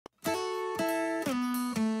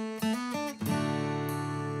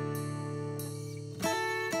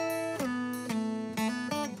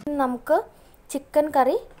നമുക്ക് ചിക്കൻ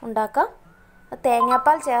കറി ഉണ്ടാക്കാം.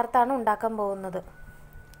 തേങ്ങാപ്പാൽ ചേർത്താണ് ഉണ്ടാക്കാൻ പോകുന്നത്.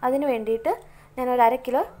 അതിന് വേണ്ടിയിട്ട് ഞാൻ ഒരു 1/2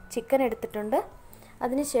 കിലോ ചിക്കൻ എടുത്തിട്ടുണ്ട്.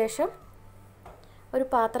 അതിനുശേഷം ഒരു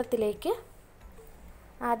പാത്രത്തിലേക്ക്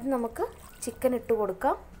ആദ്യം നമുക്ക് ചിക്കൻ ഇട്ട്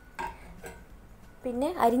കൊടുക്കാം. പിന്നെ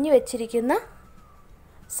അരിഞ്ഞു വെച്ചിരിക്കുന്ന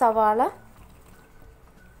സവാള,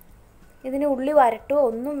 ഇതിന് ഉള്ളി വരട്ടുകയോ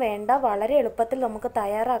ഒന്നും വേണ്ട, വളരെ എളുപ്പത്തിൽ നമുക്ക്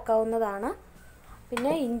തയ്യാറാക്കാവുന്നതാണ്.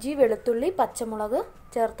 പിന്നെ ഇഞ്ചി, വെളുത്തുള്ളി, പച്ചമുളക്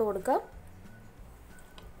ചേർത്ത് കൊടുക്കുക.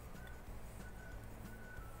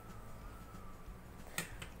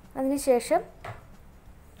 അതിനുശേഷം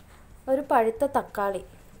ഒരു പഴുത്ത തക്കാളി.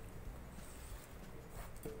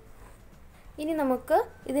 ഇനി നമുക്ക്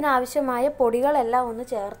ഇതിനാവശ്യമായ പൊടികളെല്ലാം ഒന്ന്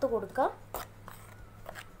ചേർത്ത് കൊടുക്കാം.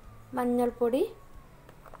 മഞ്ഞൾപ്പൊടി,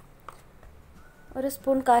 1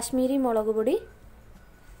 സ്പൂൺ കാശ്മീരി മുളക് പൊടി,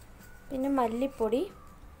 പിന്നെ മല്ലിപ്പൊടി,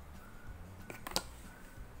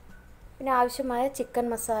 പിന്നെ ആവശ്യമായ ചിക്കൻ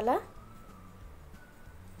മസാല,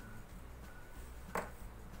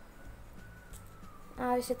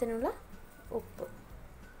 ആവശ്യത്തിനുള്ള ഉപ്പ്,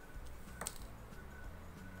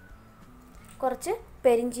 കുറച്ച്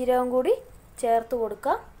പെരിഞ്ജീരകം കൂടി ചേർത്ത്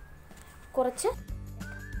കൊടുക്കുക. കുറച്ച്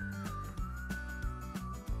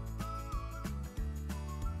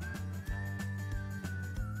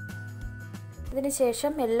ഇതിന്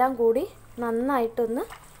ശേഷം എല്ലാം കൂടി നന്നായിട്ടൊന്ന്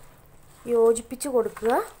യോജിപ്പിച്ച്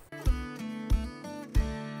കൊടുക്കുക.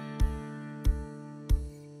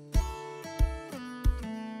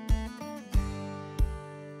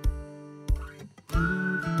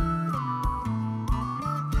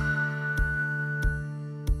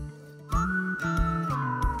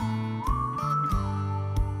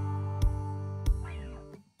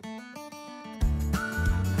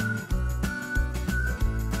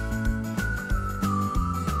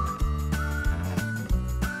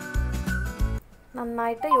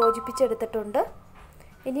 നന്നായിട്ട് യോജിപ്പിച്ചെടുത്തിട്ടുണ്ട്.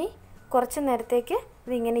 ഇനി കുറച്ച് നേരത്തേക്ക്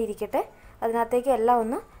ഇതിങ്ങനെ ഇരിക്കട്ടെ. അതിനകത്തേക്ക് എല്ലാം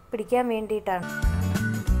ഒന്ന് പിടിക്കാൻ വേണ്ടിയിട്ടാണ്.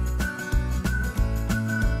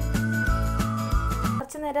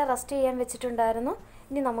 കുറച്ച് നേരം റെസ്റ്റ് ചെയ്യാൻ വെച്ചിട്ടുണ്ടായിരുന്നു.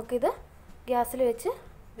 ഇനി നമുക്കിത് ഗ്യാസിൽ വെച്ച്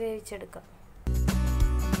വേവിച്ചെടുക്കാം.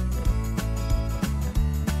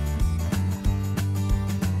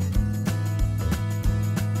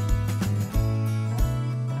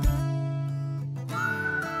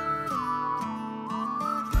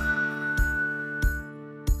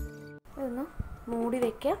 ഒന്ന് മൂടി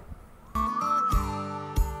വയ്ക്കാം.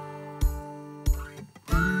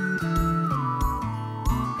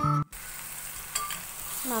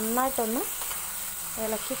 നന്നായിട്ടൊന്ന്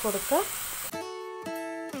ഇളക്കി കൊടുക്കുക.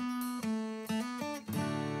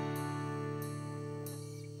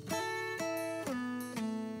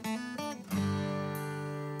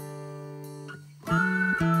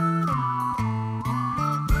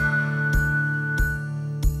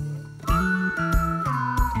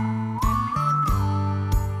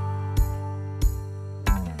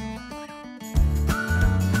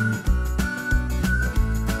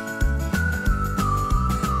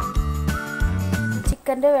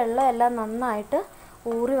 ചിക്കൻ്റെ വെള്ളം എല്ലാം നന്നായിട്ട്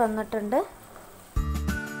ഊറി വന്നിട്ടുണ്ട്.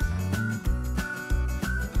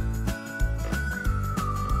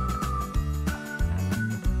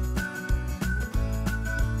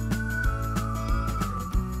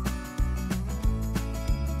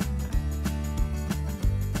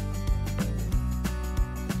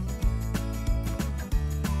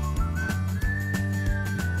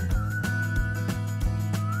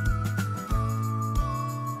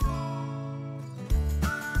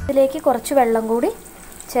 ഇതിലേക്ക് കുറച്ച് വെള്ളം കൂടി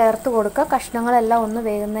ചേർത്ത് കൊടുക്കുക. കഷ്ണങ്ങളെല്ലാം ഒന്ന്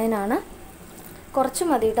വേകുന്നതിനാണ്. കുറച്ച്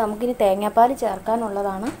മതിയിട്ട് നമുക്കിനി തേങ്ങാപ്പാൽ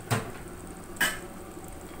ചേർക്കാനുള്ളതാണ്.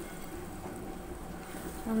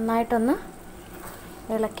 നന്നായിട്ടൊന്ന്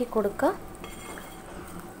ഇളക്കി കൊടുക്കുക.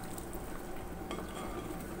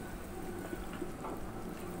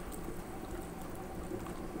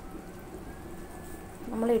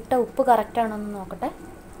 നമ്മൾ ഇട്ട ഉപ്പ് കറക്റ്റാണെന്ന് നോക്കട്ടെ.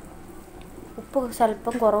 ഉപ്പ്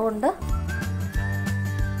സ്വല്പം കുറവുണ്ട്.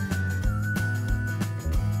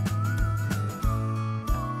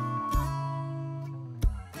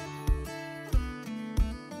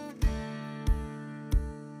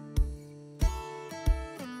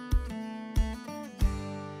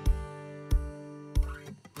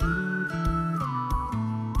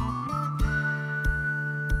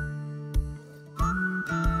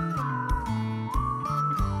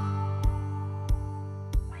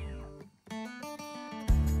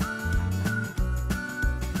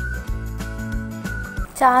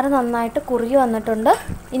 ചാറ് നന്നായിട്ട് കുറുകി വന്നിട്ടുണ്ട്.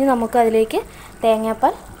 ഇനി നമുക്ക് അതിലേക്ക്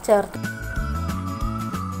തേങ്ങാപ്പാൽ ചേർത്ത്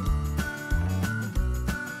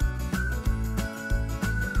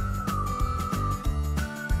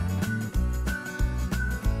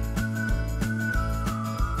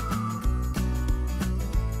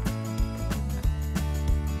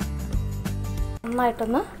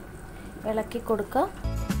നന്നായിട്ടൊന്ന് ഇളക്കി കൊടുക്കുക.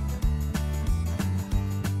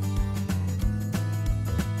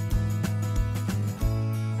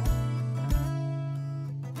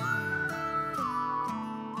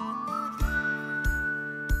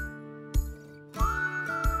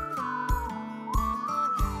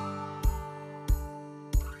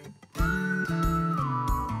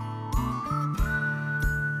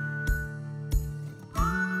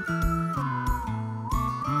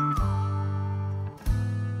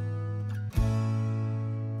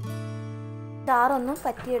 ചാറൊന്നും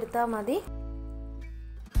പറ്റിയെടുത്താൽ മതി.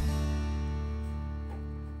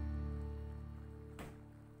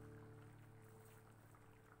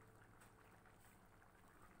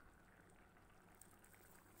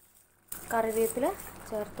 കറിവേപ്പില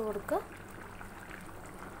ചേർത്ത് കൊടുക്കുക.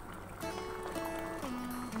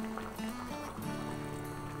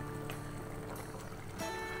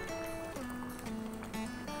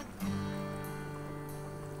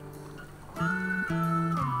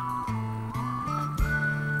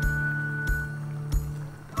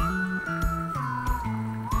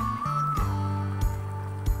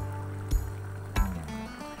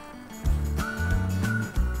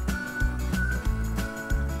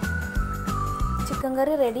 ചിക്കൻ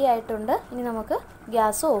കറി റെഡി ആയിട്ടുണ്ട്. ഇനി നമുക്ക്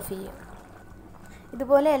ഗ്യാസ് ഓഫ് ചെയ്യാം.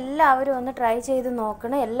 ഇതുപോലെ എല്ലാവരും ഒന്ന് ട്രൈ ചെയ്ത്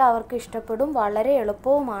നോക്കണം. എല്ലാവർക്കും ഇഷ്ടപ്പെടും. വളരെ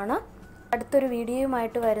എളുപ്പവുമാണ്. അടുത്തൊരു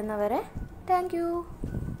വീഡിയോയുമായിട്ട് വരുന്നവരെ താങ്ക് യു.